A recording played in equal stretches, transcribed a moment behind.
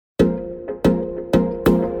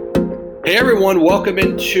Hey everyone, welcome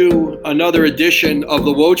into another edition of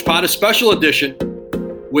the Woj Pod, a special edition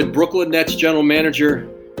with Brooklyn Nets General Manager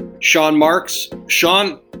Sean Marks.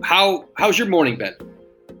 Sean, how's your morning been?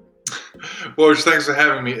 Woj, thanks for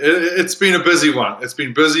having me. It's been a busy one. It's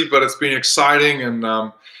been busy, but it's been exciting, and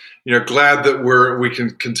glad that we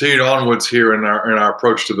can continue onwards here in our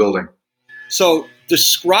approach to building. So,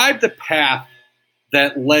 describe the path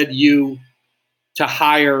that led you to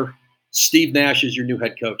hire Steve Nash as your new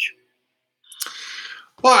head coach.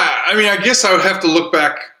 Well, I guess I would have to look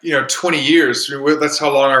back, 20 years. That's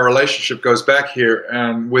how long our relationship goes back here,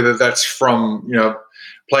 and whether that's from,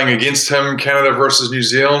 playing against him, Canada versus New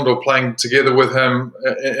Zealand, or playing together with him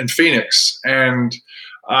in Phoenix, and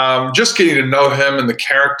just getting to know him and the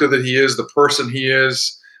character that he is, the person he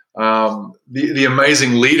is, the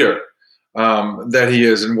amazing leader that he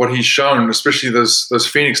is, and what he's shown, especially those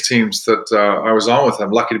Phoenix teams that I was on with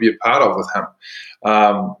him, lucky to be a part of with him.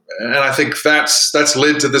 And I think that's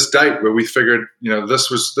led to this date where we figured,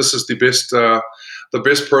 this is the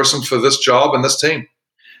best person for this job and this team.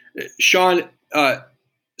 Sean,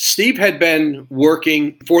 Steve had been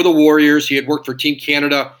working for the Warriors. He had worked for Team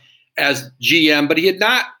Canada as GM, but he had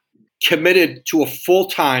not committed to a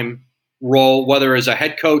full-time role, whether as a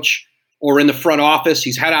head coach or in the front office.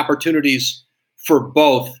 He's had opportunities for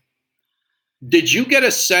both. Did you get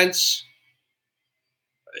a sense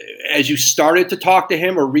as you started to talk to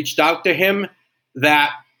him or reached out to him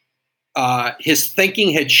that his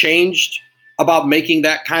thinking had changed about making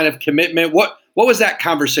that kind of commitment? What was that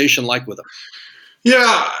conversation like with him?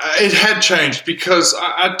 Yeah, it had changed because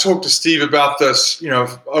I talked to Steve about this,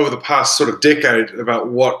 over the past sort of decade, about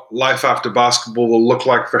what life after basketball will look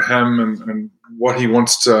like for him and what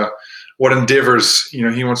endeavors,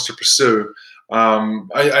 he wants to pursue.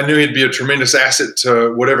 I knew he'd be a tremendous asset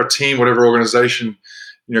to whatever team, whatever organization,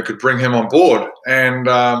 could bring him on board. And,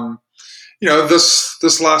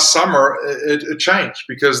 this last summer, it changed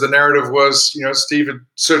because the narrative was, Steve had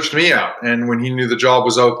searched me out. And when he knew the job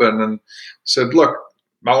was open and said, look,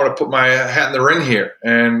 I want to put my hat in the ring here.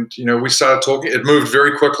 And, we started talking. It moved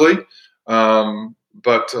very quickly.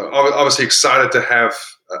 But obviously excited to have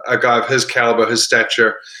a guy of his caliber, his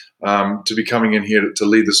stature, to be coming in here to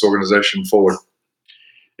lead this organization forward.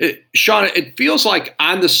 Sean, it feels like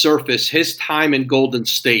on the surface, his time in Golden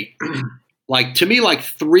State, to me,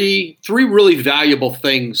 three really valuable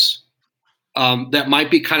things that might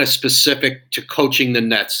be kind of specific to coaching the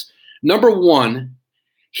Nets. Number one,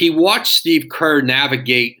 he watched Steve Kerr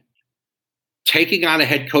navigate taking on a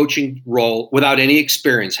head coaching role without any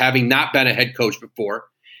experience, having not been a head coach before.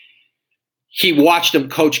 He watched him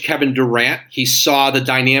coach Kevin Durant. He saw the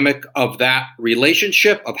dynamic of that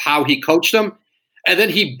relationship, of how he coached him. And then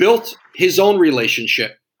he built his own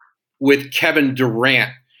relationship with Kevin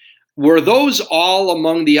Durant. Were those all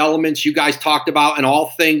among the elements you guys talked about and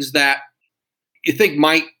all things that you think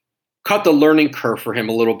might cut the learning curve for him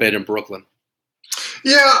a little bit in Brooklyn?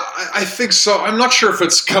 Yeah, I think so. I'm not sure if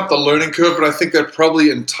it's cut the learning curve, but I think that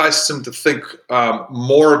probably enticed him to think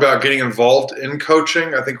more about getting involved in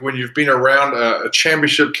coaching. I think when you've been around a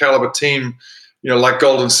championship caliber team, like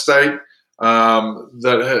Golden State,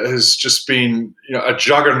 that has just been, a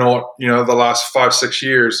juggernaut, the last 5-6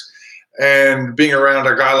 years, and being around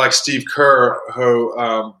a guy like Steve Kerr,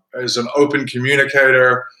 who is an open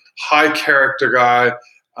communicator, high character guy.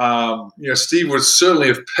 Steve would certainly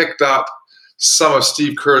have picked up some of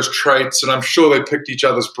Steve Kerr's traits, and I'm sure they picked each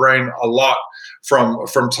other's brain a lot from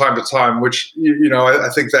time to time, which, I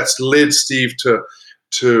think that's led Steve to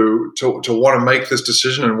want to make this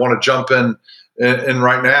decision and want to jump in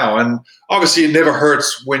right now. And obviously it never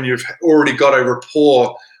hurts when you've already got a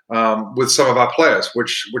rapport with some of our players,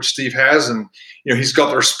 which Steve has. And, he's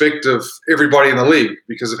got the respect of everybody in the league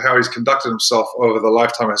because of how he's conducted himself over the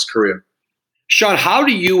lifetime of his career. Sean, how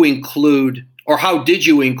did you include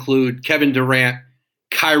Kevin Durant,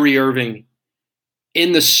 Kyrie Irving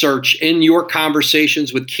in the search, in your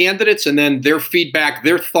conversations with candidates, and then their feedback,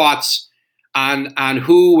 their thoughts on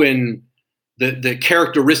who and the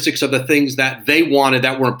characteristics of the things that they wanted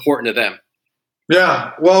that were important to them?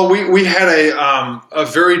 Yeah, well, we had a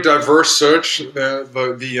very diverse search.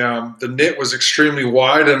 The net was extremely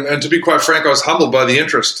wide, and to be quite frank, I was humbled by the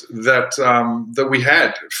interest that we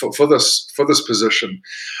had for this position.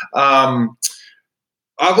 I've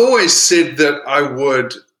always said that I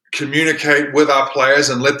would communicate with our players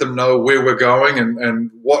and let them know where we're going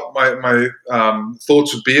and what my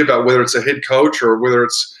thoughts would be about whether it's a head coach or whether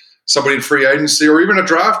it's somebody in free agency or even a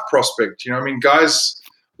draft prospect. Guys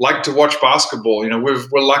like to watch basketball. We're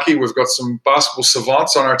lucky we've got some basketball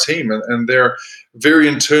savants on our team, and they're very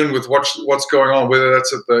in tune with what's going on, whether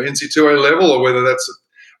that's at the NC2A level or whether that's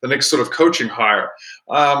next sort of coaching hire.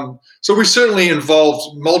 So we certainly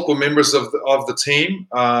involved multiple members of the team.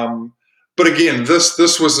 But again,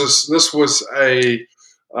 this was a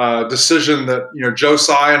decision that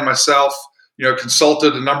Josiah and myself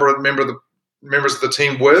consulted a number of members of the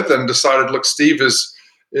team with, and decided, look, Steve is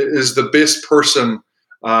the best person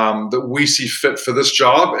that we see fit for this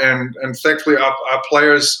job, and thankfully our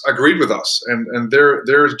players agreed with us, and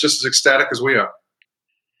they're just as ecstatic as we are.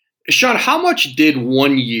 Sean, how much did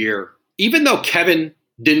 1 year, even though Kevin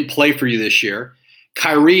didn't play for you this year,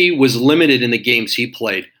 Kyrie was limited in the games he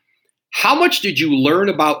played, how much did you learn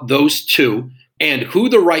about those two and who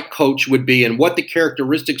the right coach would be and what the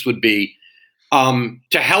characteristics would be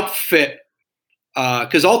to help fit?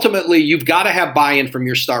 Because ultimately you've got to have buy-in from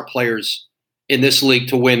your star players in this league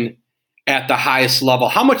to win at the highest level.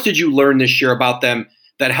 How much did you learn this year about them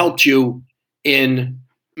that helped you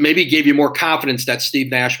maybe gave you more confidence that Steve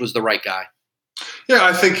Nash was the right guy? Yeah,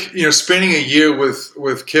 I think spending a year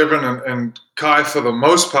with Kevin and Kai for the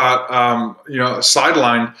most part,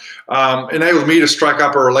 sideline, enabled me to strike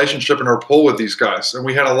up a relationship and a rapport with these guys, and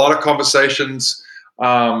we had a lot of conversations,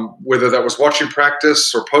 whether that was watching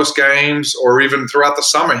practice or post games or even throughout the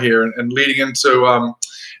summer here and leading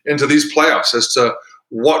into these playoffs as to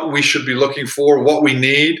what we should be looking for, what we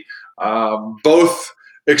need. Both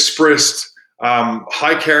expressed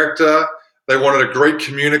high character. They wanted a great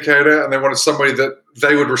communicator, and they wanted somebody that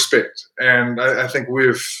they would respect. And I think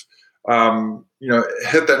we've,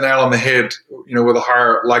 hit that nail on the head, with a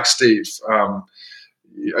hire like Steve.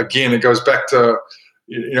 Again, it goes back to,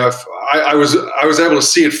 if I was able to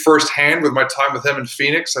see it firsthand with my time with him in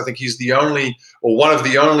Phoenix. I think he's one of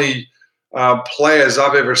the only players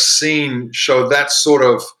I've ever seen show that sort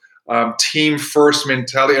of team first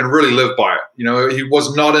mentality and really live by it. He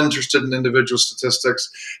was not interested in individual statistics.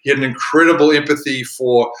 He had an incredible empathy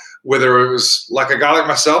for whether it was like a guy like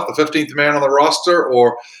myself, the 15th man on the roster,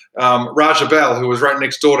 or Raja Bell, who was right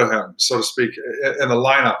next door to him, so to speak, in the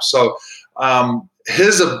lineup. So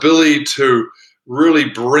his ability to really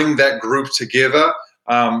bring that group together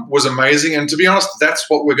was amazing. And to be honest, that's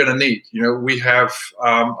what we're going to need. We have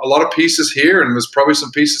a lot of pieces here, and there's probably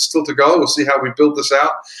some pieces still to go. We'll see how we build this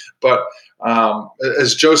out. But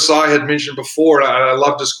as Josiah had mentioned before, and I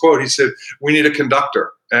love this quote, he said, we need a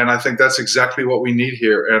conductor. And I think that's exactly what we need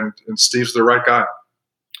here. And Steve's the right guy.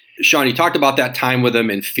 Sean, you talked about that time with him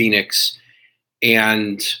in Phoenix,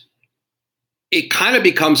 and it kind of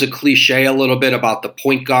becomes a cliche a little bit about the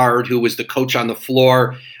point guard who was the coach on the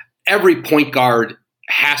floor. Every point guard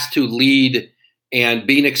has to lead and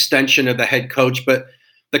be an extension of the head coach. But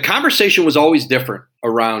the conversation was always different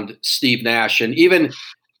around Steve Nash, and even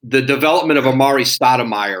the development of Amari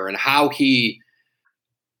Stoudemire and how he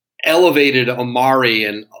elevated Amari.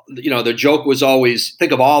 And, the joke was always,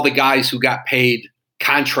 think of all the guys who got paid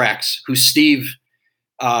contracts, who Steve,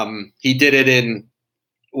 he did it in,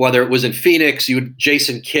 whether it was in Phoenix,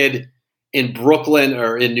 Jason Kidd in Brooklyn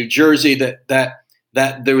or in New Jersey, that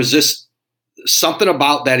there was just something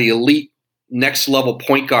about that elite next level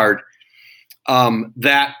point guard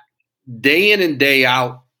that day in and day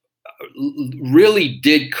out really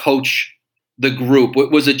did coach the group.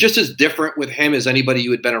 Was it just as different with him as anybody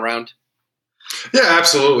you had been around? Yeah,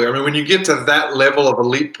 absolutely. I mean, when you get to that level of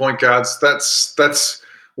elite point guards, that's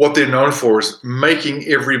what they're known for, is making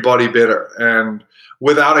everybody better. And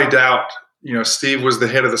without a doubt, Steve was the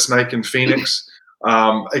head of the snake in Phoenix.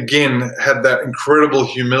 Again, had that incredible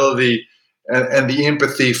humility and the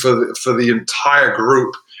empathy for the entire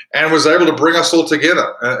group, and was able to bring us all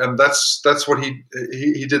together. And that's what he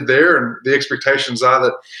did there. And the expectations are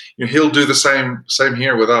that he'll do the same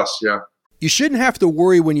here with us. Yeah. You shouldn't have to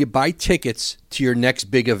worry when you buy tickets to your next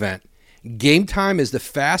big event. Game Time is the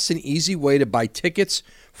fast and easy way to buy tickets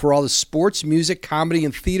for all the sports, music, comedy,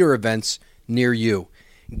 and theater events near you.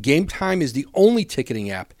 Game Time is the only ticketing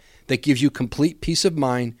app that gives you complete peace of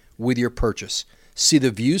mind with your purchase. See the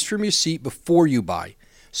views from your seat before you buy,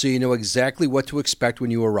 so you know exactly what to expect when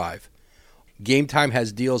you arrive. Game Time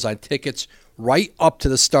has deals on tickets right up to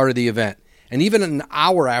the start of the event, and even an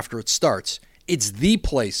hour after it starts. It's the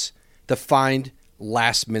place to find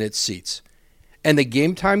last-minute seats. And the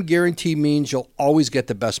Game Time guarantee means you'll always get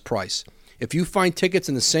the best price. If you find tickets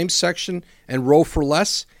in the same section and row for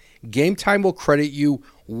less, Game Time will credit you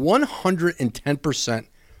 110%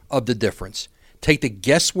 of the difference. Take the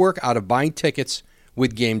guesswork out of buying tickets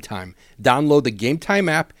with Game Time. Download the Game Time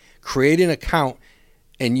app, create an account,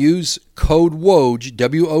 and use code WOJ,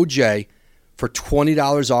 W-O-J, for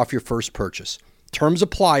 $20 off your first purchase. Terms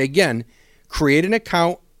apply. Again, create an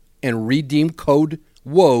account and redeem code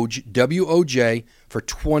WOJ, W-O-J, for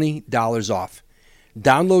 $20 off.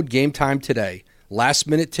 Download Game Time today. Last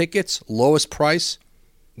minute tickets, lowest price,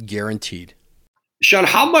 guaranteed. Sean,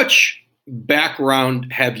 how much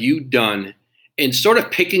background have you done in sort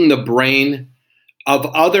of picking the brain of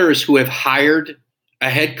others who have hired a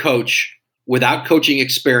head coach without coaching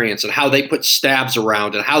experience and how they put stabs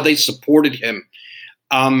around and how they supported him?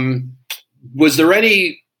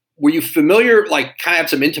 Were you familiar, like kind of have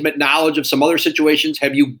some intimate knowledge of some other situations?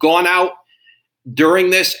 Have you gone out during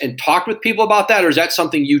this and talked with people about that? Or is that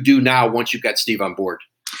something you do now once you've got Steve on board?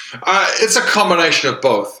 It's a combination of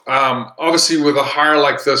both. Obviously, with a hire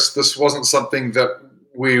like this wasn't something that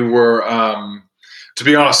we were, to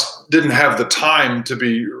be honest, didn't have the time to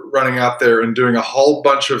be running out there and doing a whole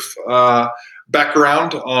bunch of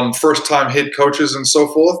background on first-time head coaches and so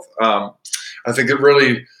forth. I think it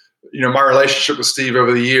really, my relationship with Steve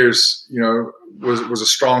over the years, was a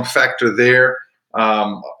strong factor there.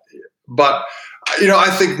 But I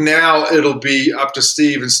think now it'll be up to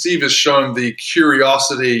Steve, and Steve has shown the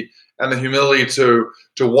curiosity and the humility to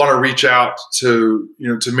want to reach out to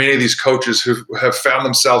many of these coaches who have found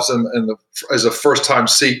themselves as a first-time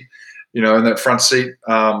seat, in that front seat.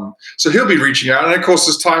 So he'll be reaching out, and of course,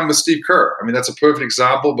 his time with Steve Kerr. I mean, that's a perfect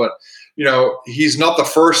example. But he's not the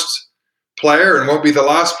first player and won't be the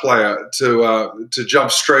last player to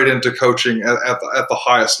jump straight into coaching at the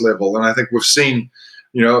highest level. And I think we've seen,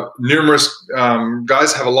 numerous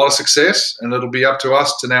guys have a lot of success, and it'll be up to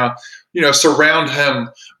us to now, surround him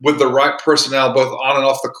with the right personnel, both on and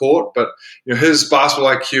off the court. But his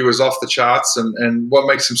basketball IQ is off the charts, and what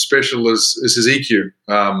makes him special is his EQ,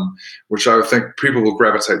 which I think people will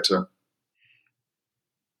gravitate to.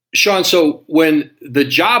 Sean, so when the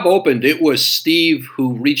job opened, it was Steve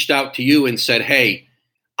who reached out to you and said, "Hey,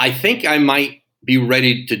 I think I might be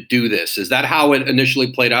ready to do this." Is that how it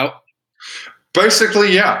initially played out?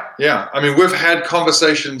 Basically, yeah. I mean, we've had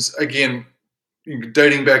conversations, again,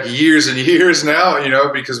 dating back years and years now,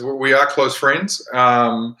 because we are close friends.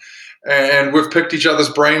 And we've picked each other's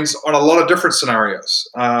brains on a lot of different scenarios.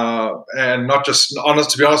 And not just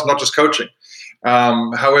coaching.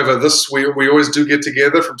 However, we always do get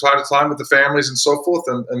together from time to time with the families and so forth.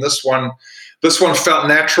 And this one felt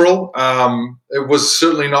natural. It was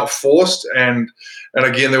certainly not forced. And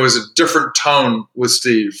again, there was a different tone with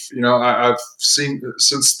Steve. I've seen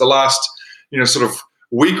since the last, sort of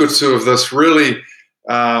week or two of this, really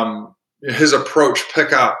his approach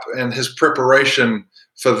pick up, and his preparation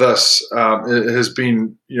for this has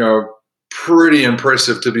been, pretty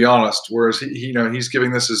impressive, to be honest. Whereas he's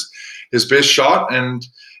giving this his best shot, and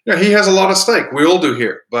he has a lot at stake. We all do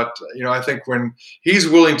here, but I think when he's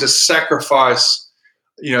willing to sacrifice,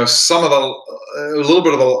 some of a little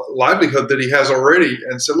bit of the livelihood that he has already,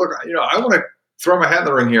 and said, look, I want to throw my hat in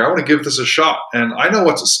the ring here. I want to give this a shot, and I know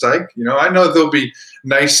what's at stake. I know there'll be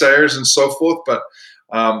naysayers and so forth, but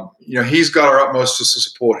he's got our utmost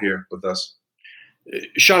support here with this.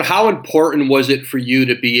 Sean, how important was it for you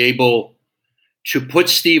to be able to put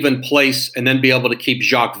Steve in place and then be able to keep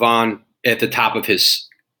Jacques Vaughn at the top of his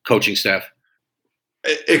coaching staff?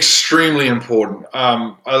 Extremely important.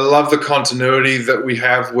 I love the continuity that we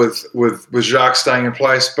have with Jacques staying in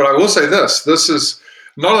place. But I will say this is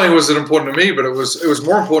not only was it important to me, but it was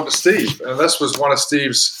more important to Steve. And this was one of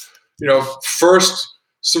Steve's, first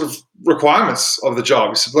sort of requirements of the job.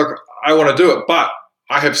 He said, look, I want to do it, but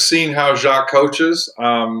I have seen how Jacques coaches.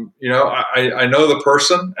 I know the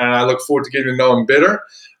person, and I look forward to getting to know him better.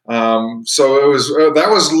 So it was that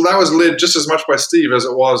was led just as much by Steve as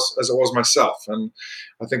it was myself. And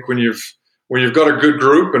I think when you've got a good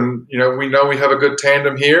group, and we know we have a good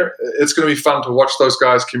tandem here, it's going to be fun to watch those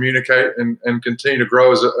guys communicate and continue to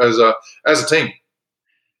grow as a team.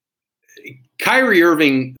 Kyrie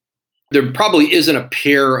Irving, there probably isn't a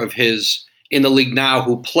pair of his in the league now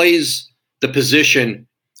who plays the position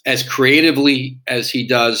as creatively as he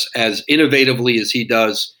does, as innovatively as he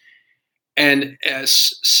does. And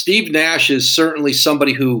Steve Nash is certainly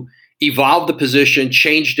somebody who evolved the position,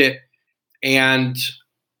 changed it. And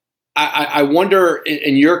I wonder,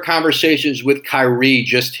 in your conversations with Kyrie,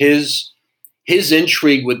 just his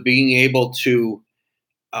intrigue with being able to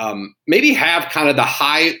maybe have kind of the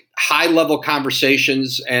high level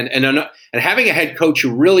conversations and having a head coach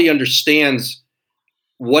who really understands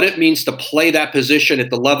what it means to play that position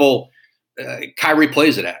at the level Kyrie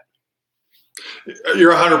plays it at.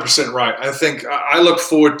 You're 100% right. I think I look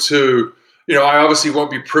forward to, I obviously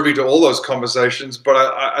won't be privy to all those conversations, but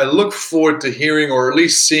I look forward to hearing, or at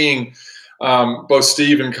least seeing, both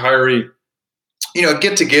Steve and Kyrie,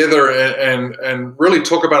 get together and really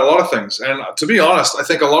talk about a lot of things. And to be honest, I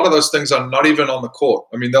think a lot of those things are not even on the court.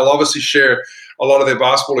 I mean, they'll obviously share a lot of their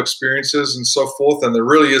basketball experiences and so forth, and there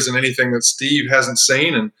really isn't anything that Steve hasn't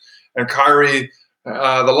seen. And Kyrie,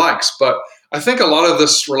 the likes. But I think a lot of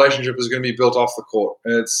this relationship is going to be built off the court.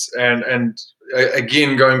 And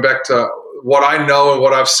again, going back to what I know and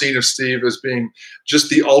what I've seen of Steve as being just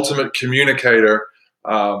the ultimate communicator.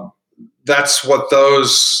 That's what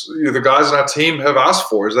the guys on our team have asked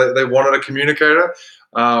for. Is they wanted a communicator,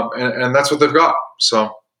 and that's what they've got. So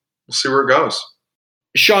we'll see where it goes.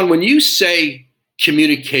 Sean, when you say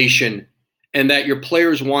communication and that your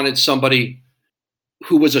players wanted somebody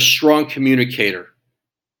who was a strong communicator,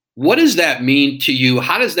 what does that mean to you?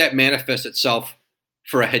 How does that manifest itself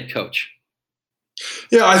for a head coach?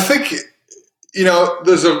 Yeah, I think,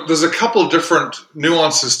 there's a couple of different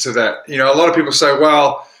nuances to that. A lot of people say,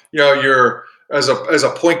 well, you're as a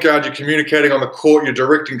point guard, you're communicating on the court, you're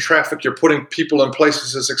directing traffic, you're putting people in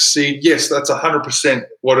places to succeed. Yes, that's 100%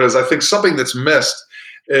 what it is. I think something that's missed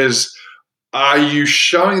is, are you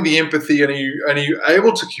showing the empathy and are you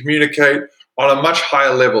able to communicate on a much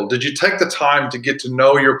higher level? Did you take the time to get to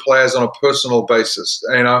know your players on a personal basis?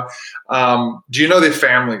 Do you know their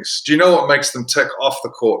families? Do you know what makes them tick off the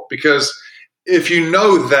court? Because if you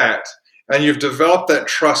know that and you've developed that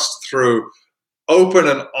trust through open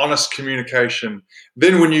and honest communication,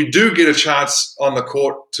 then when you do get a chance on the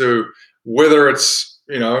court to, whether it's,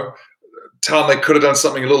 tell them they could have done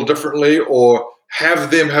something a little differently, or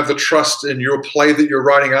have them have the trust in your play that you're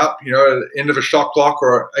writing up, at the end of a shot clock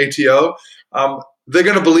or ATO, they're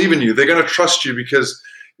going to believe in you. They're going to trust you because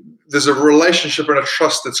there's a relationship and a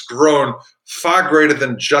trust that's grown far greater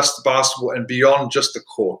than just basketball and beyond just the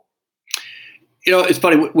court. It's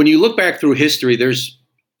funny. When you look back through history, there's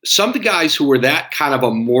some of the guys who were that kind of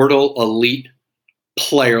a mortal elite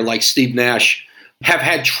player like Steve Nash have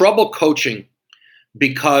had trouble coaching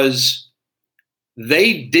because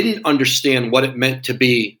they didn't understand what it meant to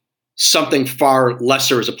be something far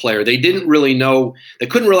lesser as a player. They didn't really know, they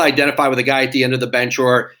couldn't really identify with a guy at the end of the bench,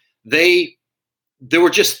 or there were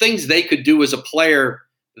just things they could do as a player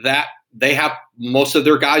that they have most of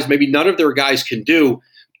their guys, maybe none of their guys can do.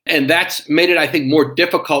 And that's made it, I think, more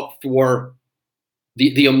difficult for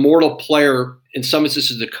the immortal player, in some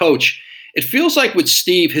instances, the coach. It feels like with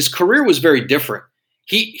Steve, his career was very different.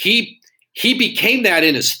 He became that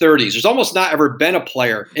in his 30s. There's almost not ever been a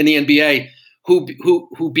player in the NBA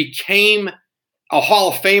who became a Hall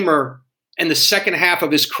of Famer in the second half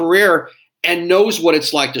of his career and knows what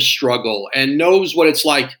it's like to struggle and knows what it's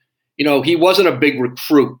like. He wasn't a big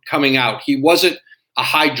recruit coming out. He wasn't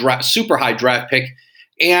a super high draft pick,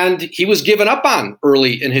 and he was given up on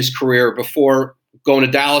early in his career before going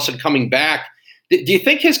to Dallas and coming back. Do you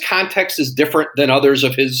think his context is different than others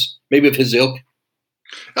of his ilk?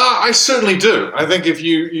 I certainly do. I think if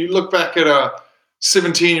you look back at a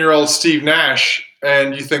 17-year-old Steve Nash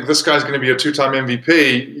and you think this guy's going to be a two-time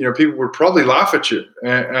MVP, people would probably laugh at you.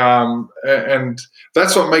 And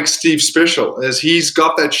that's what makes Steve special, is he's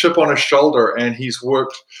got that chip on his shoulder and he's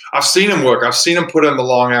worked. I've seen him work. I've seen him put in the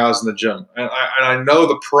long hours in the gym. And I know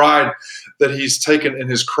the pride that he's taken in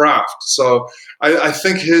his craft. So I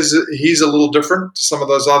think he's a little different to some of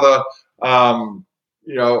those other,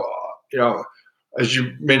 as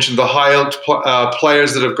you mentioned, the high-end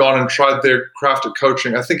players that have gone and tried their craft at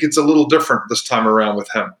coaching. I think it's a little different this time around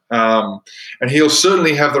with him. And he'll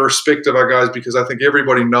certainly have the respect of our guys because I think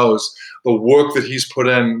everybody knows the work that he's put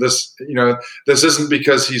in. This isn't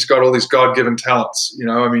because he's got all these God-given talents.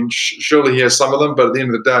 Surely he has some of them, but at the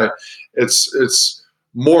end of the day, it's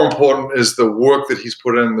more important is the work that he's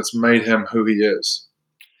put in that's made him who he is.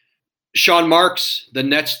 Sean Marks, the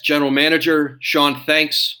Nets general manager. Sean,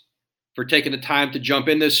 thanks for taking the time to jump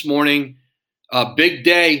in this morning. A big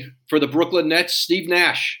day for the Brooklyn Nets. Steve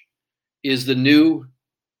Nash is the new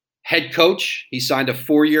head coach. He signed a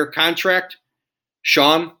 4-year contract.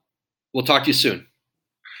 Sean, we'll talk to you soon.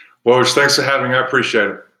 Woj, thanks for having me. I appreciate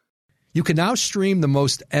it. You can now stream the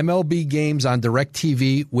most MLB games on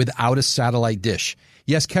DirecTV without a satellite dish.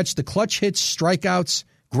 Yes, catch the clutch hits, strikeouts,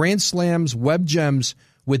 grand slams, web gems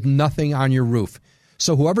with nothing on your roof.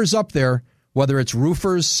 So whoever's up there, whether it's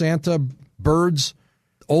roofers, Santa, birds,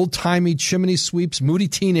 old-timey chimney sweeps, moody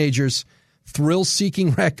teenagers,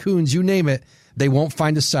 thrill-seeking raccoons, you name it, they won't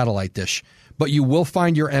find a satellite dish. But you will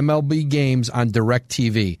find your MLB games on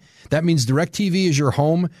DirecTV. That means DirecTV is your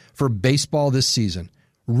home for baseball this season.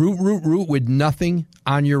 Root with nothing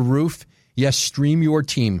on your roof. Yes, stream your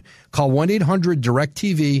team. Call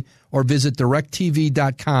 1-800-DirecTV or visit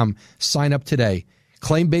directtv.com. Sign up today.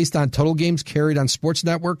 Claim based on total games carried on sports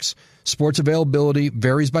networks. Sports availability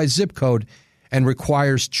varies by zip code and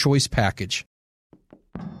requires choice package.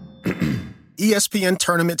 ESPN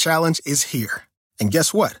Tournament Challenge is here. And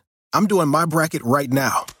guess what? I'm doing my bracket right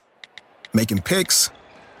now. Making picks,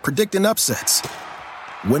 predicting upsets,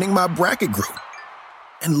 winning my bracket group,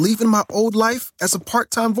 and leaving my old life as a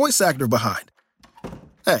part-time voice actor behind?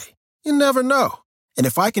 Hey, you never know. And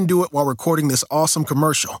if I can do it while recording this awesome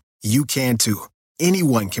commercial, you can too.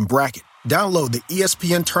 Anyone can bracket. Download the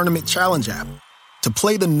ESPN Tournament Challenge app to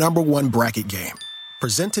play the #1 bracket game.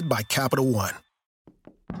 Presented by Capital One.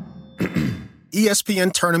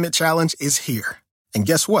 ESPN Tournament Challenge is here. And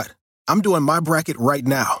guess what? I'm doing my bracket right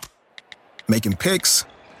now. Making picks,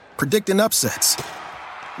 predicting upsets,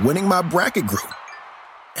 winning my bracket group,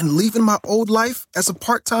 and leaving my old life as a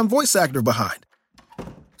part-time voice actor behind.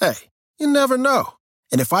 Hey, you never know.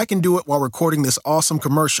 And if I can do it while recording this awesome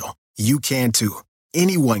commercial, you can too.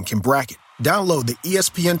 Anyone can bracket. Download the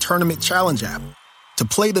ESPN Tournament Challenge app to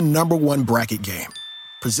play the #1 bracket game.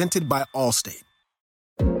 Presented by Allstate.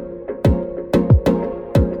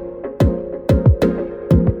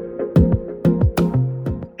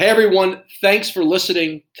 Hey everyone, thanks for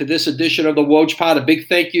listening to this edition of the Woj Pod. A big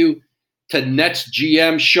thank you to Nets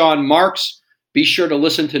GM Sean Marks. Be sure to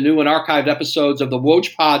listen to new and archived episodes of the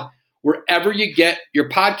Woj Pod wherever you get your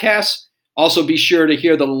podcasts. Also be sure to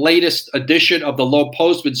hear the latest edition of the Low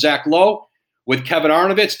Post with Zach Lowe with Kevin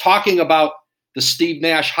Arnovitz talking about the Steve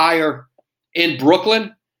Nash hire in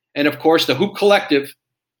Brooklyn. And of course, the Hoop Collective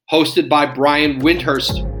hosted by Brian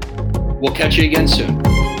Windhurst. We'll catch you again soon.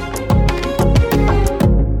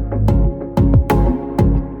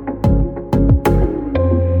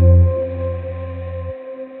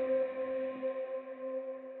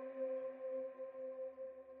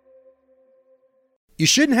 You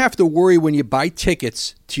shouldn't have to worry when you buy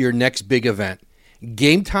tickets to your next big event.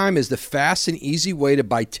 Game Time is the fast and easy way to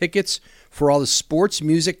buy tickets for all the sports,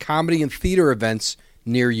 music, comedy, and theater events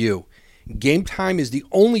near you. Game Time is the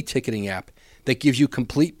only ticketing app that gives you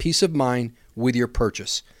complete peace of mind with your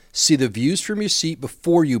purchase. See the views from your seat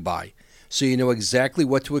before you buy, so you know exactly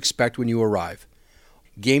what to expect when you arrive.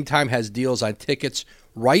 Game Time has deals on tickets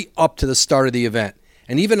right up to the start of the event,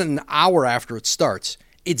 and even an hour after it starts.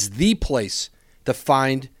 It's the place to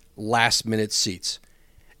find last-minute seats.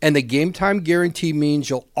 And the Game Time guarantee means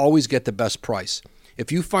you'll always get the best price.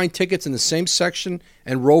 If you find tickets in the same section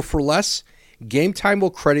and row for less, Game Time will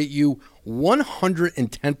credit you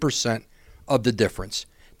 110% of the difference.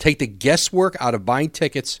 Take the guesswork out of buying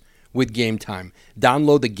tickets with Game Time.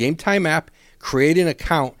 Download the Game Time app, create an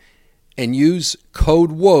account, and use code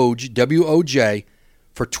WOJ, W-O-J,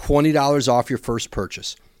 for $20 off your first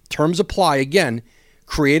purchase. Terms apply. Again,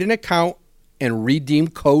 create an account and redeem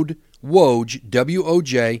code WOJ,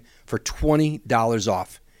 W-O-J, for $20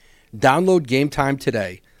 off. Download Game Time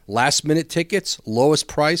today. Last minute tickets, lowest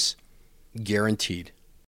price, guaranteed.